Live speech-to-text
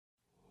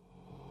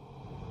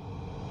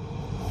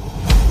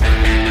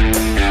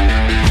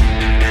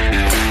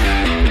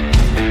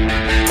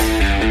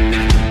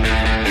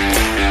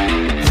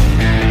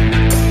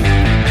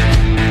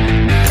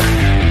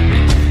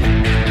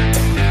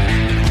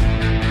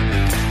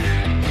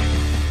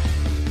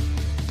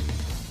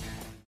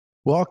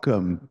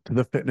Welcome to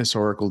the Fitness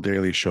Oracle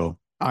Daily Show.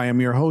 I am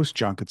your host,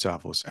 John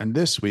Katsavos, and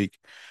this week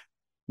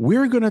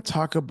we're going to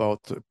talk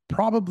about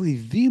probably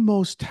the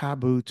most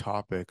taboo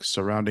topic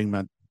surrounding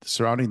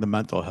the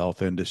mental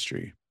health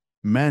industry: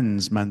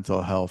 men's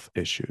mental health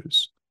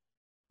issues.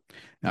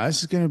 Now,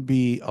 this is going to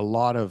be a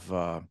lot of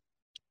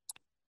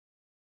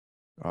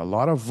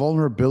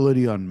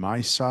vulnerability on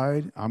my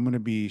side. I'm going to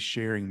be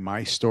sharing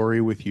my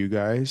story with you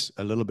guys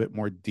a little bit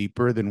more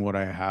deeper than what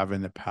I have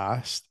in the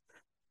past.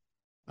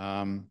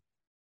 Um,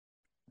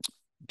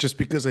 just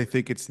because I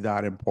think it's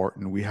that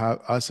important. We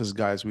have us as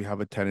guys, we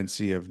have a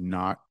tendency of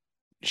not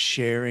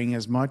sharing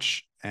as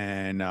much.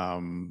 And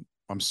I'm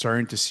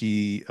starting to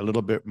see a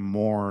little bit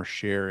more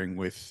sharing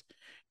with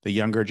the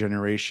younger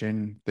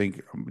generation. I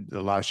think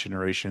the last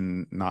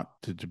generation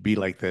not to be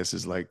like this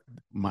is like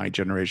my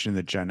generation,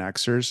 the Gen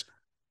Xers.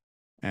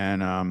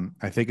 And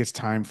I think it's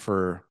time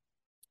for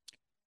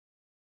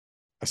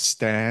a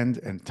stand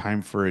and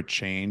time for a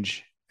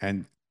change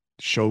and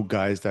show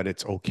guys that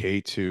it's okay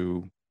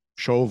to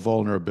show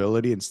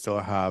vulnerability and still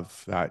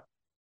have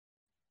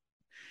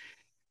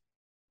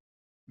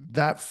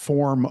that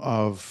form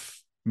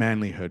of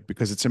manlyhood,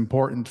 because it's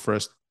important for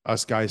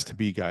us guys to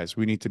be guys.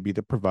 We need to be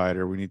the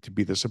provider, we need to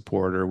be the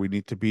supporter, we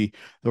need to be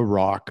the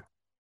rock,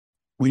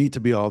 we need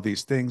to be all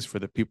these things for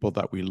the people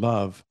that we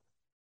love,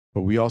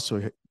 but we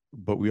also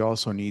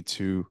need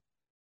to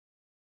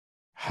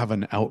have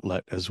an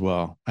outlet as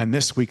well. And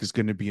this week is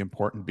going to be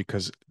important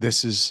because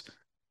this is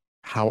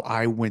how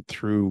I went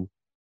through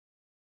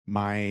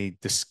my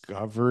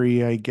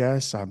discovery, I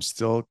guess. I'm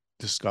still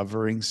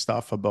discovering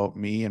stuff about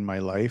me and my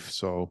life.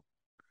 So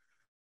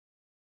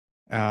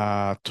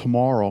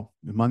tomorrow,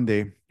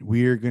 Monday,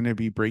 we're going to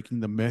be breaking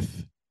the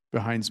myth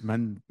behind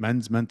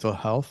men's mental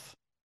health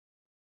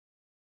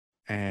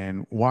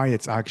and why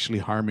it's actually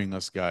harming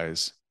us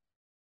guys.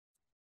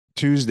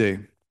 Tuesday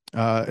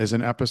is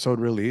an episode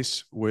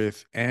release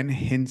with Anne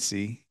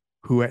Hinsey,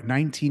 who at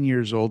 19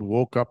 years old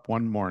woke up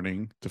one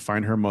morning to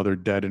find her mother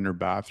dead in her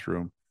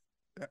bathroom.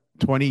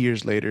 20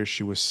 years later,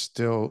 she was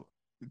still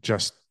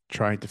just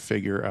trying to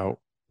figure out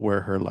where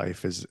her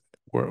life is,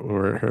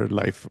 where her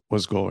life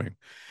was going.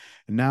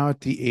 And now, at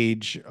the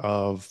age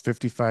of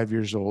 55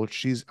 years old,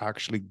 she's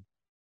actually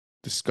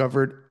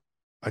discovered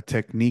a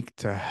technique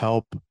to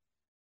help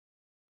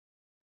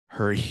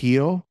her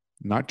heal,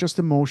 not just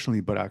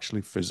emotionally, but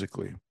actually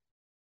physically.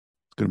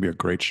 It's going to be a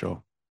great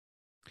show.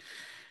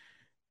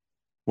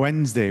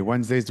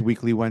 Wednesday's the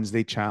weekly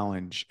Wednesday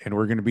challenge, and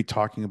we're going to be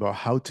talking about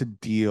how to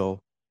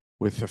deal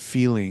with the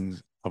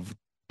feelings of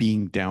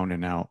being down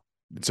and out.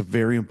 It's a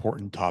very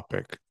important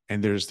topic,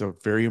 and there's a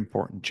very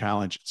important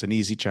challenge. It's an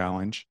easy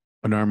challenge,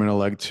 an arm and a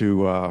leg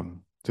to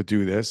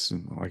do this.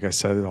 And like I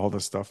said, all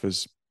this stuff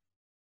is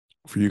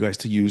for you guys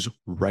to use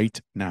right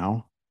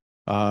now.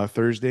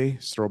 Thursday,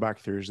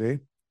 Throwback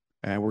Thursday,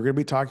 and we're going to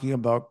be talking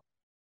about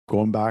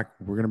going back.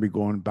 We're going to be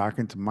going back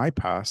into my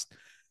past,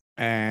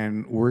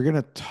 and we're going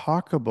to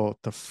talk about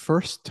the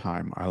first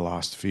time I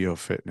lost VO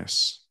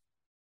fitness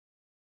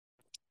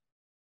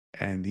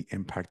and the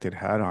impact it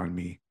had on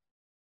me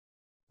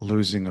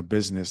losing a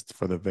business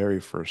for the very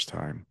first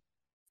time.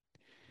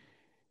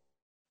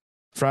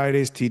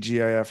 Friday's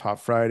TGIF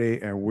Hot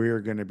Friday, and we're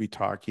going to be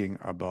talking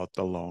about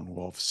the lone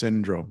wolf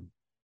syndrome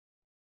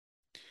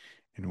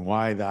and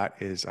why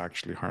that is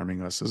actually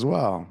harming us as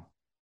well.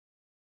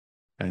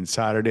 And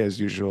Saturday, as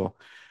usual,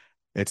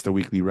 it's the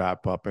weekly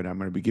wrap up, and I'm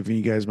going to be giving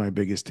you guys my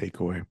biggest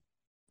takeaway.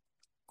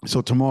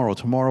 So tomorrow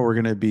we're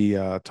going to be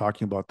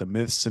talking about the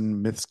myths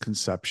and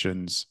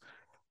misconceptions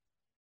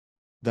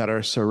that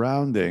are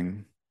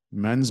surrounding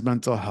men's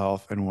mental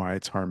health and why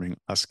it's harming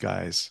us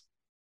guys.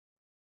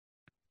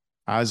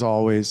 As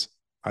always,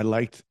 I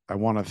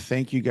want to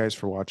thank you guys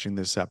for watching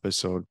this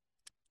episode.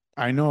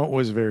 I know it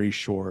was very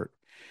short,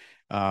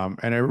 and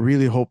I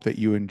really hope that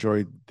you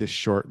enjoyed this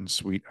short and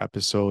sweet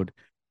episode.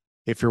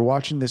 If you're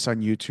watching this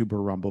on YouTube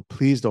or Rumble,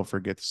 please don't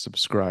forget to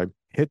subscribe,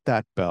 hit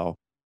that bell,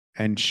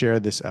 and share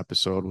this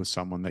episode with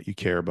someone that you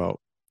care about.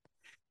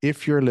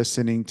 If you're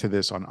listening to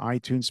this on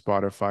iTunes,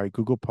 Spotify,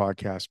 Google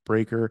Podcasts,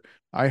 Breaker,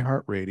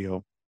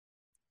 iHeartRadio,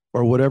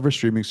 or whatever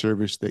streaming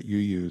service that you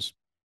use,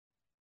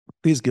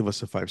 please give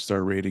us a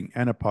 5-star rating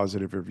and a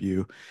positive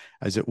review,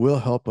 as it will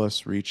help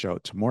us reach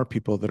out to more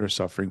people that are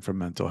suffering from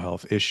mental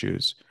health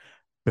issues.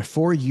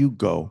 Before you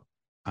go,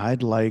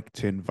 I'd like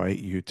to invite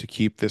you to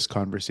keep this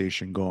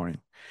conversation going,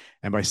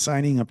 and by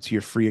signing up to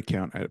your free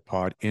account at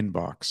Pod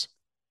Inbox.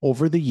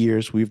 Over the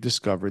years, we've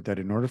discovered that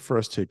in order for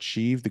us to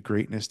achieve the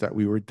greatness that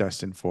we were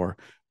destined for,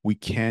 we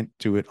can't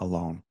do it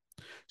alone.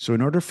 So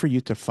in order for you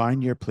to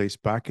find your place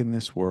back in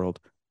this world,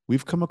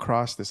 we've come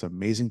across this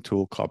amazing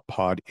tool called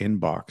Pod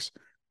Inbox,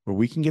 where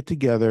we can get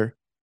together,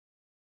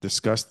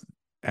 discuss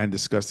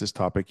this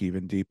topic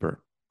even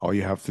deeper. All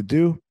you have to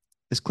do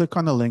is click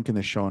on the link in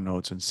the show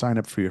notes and sign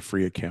up for your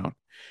free account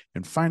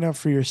and find out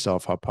for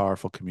yourself how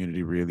powerful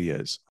community really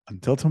is.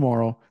 Until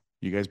tomorrow,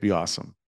 you guys be awesome.